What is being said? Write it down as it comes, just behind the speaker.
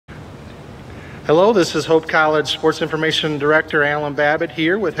Hello, this is Hope College Sports Information Director Alan Babbitt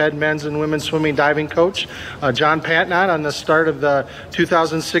here with head men's and women's swimming diving coach John Patnott on the start of the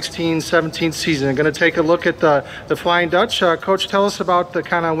 2016-17 season. I'm going to take a look at the Flying Dutch. Coach, tell us about the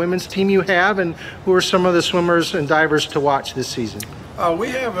kind of women's team you have and who are some of the swimmers and divers to watch this season. We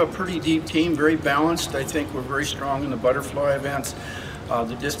have a pretty deep team, very balanced. I think we're very strong in the butterfly events.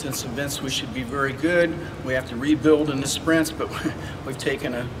 The distance events we should be very good. We have to rebuild in the sprints, but we've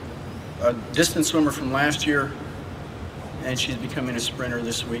taken a distance swimmer from last year, and she's becoming a sprinter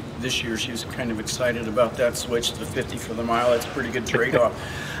this year. She was kind of excited about that switch to 50 for the mile. That's a pretty good trade-off.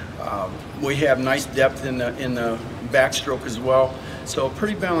 We have nice depth in the backstroke as well. So a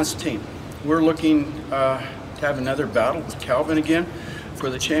pretty balanced team. We're looking to have another battle with Calvin again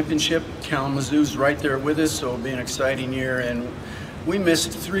for the championship. Kalamazoo's right there with us, so it'll be an exciting year. And we missed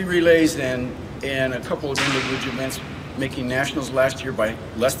 3 relays and a couple of individual events, making nationals last year by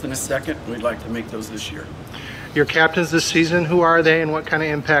less than a second. We'd like to make those this year. Your captains this season, who are they and what kind of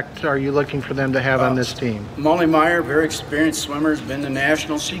impact are you looking for them to have on this team? Molly Meyer, very experienced swimmer, has been to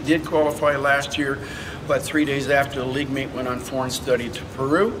nationals. She did qualify last year, but 3 days after the league meet went on foreign study to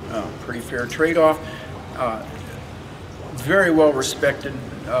Peru. Pretty fair trade-off. Very well respected,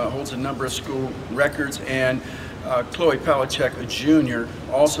 holds a number of school records, and Chloe Palachek, a junior,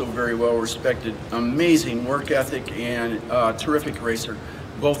 also very well respected, amazing work ethic and terrific racer.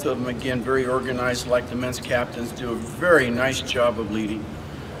 Both of them, again, very organized, like the men's captains, do a very nice job of leading.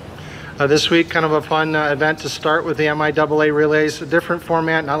 This week, kind of a fun event to start with the MIAA relays, a different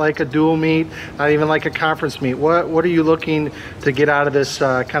format, not like a dual meet, not even like a conference meet. What are you looking to get out of this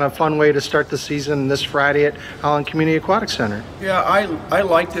kind of fun way to start the season this Friday at Holland Community Aquatic Center? Yeah, I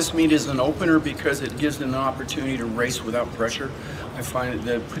like this meet as an opener because it gives them an opportunity to race without pressure. I find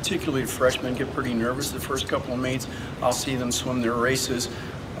that particularly freshmen get pretty nervous the first couple of meets. I'll see them swim their races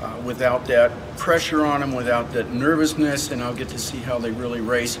without that pressure on them, without that nervousness, and I'll get to see how they really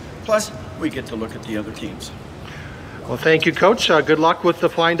race. Plus, we get to look at the other teams. Well, thank you, Coach. Good luck with the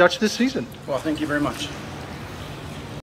Flying Dutch this season. Well, thank you very much.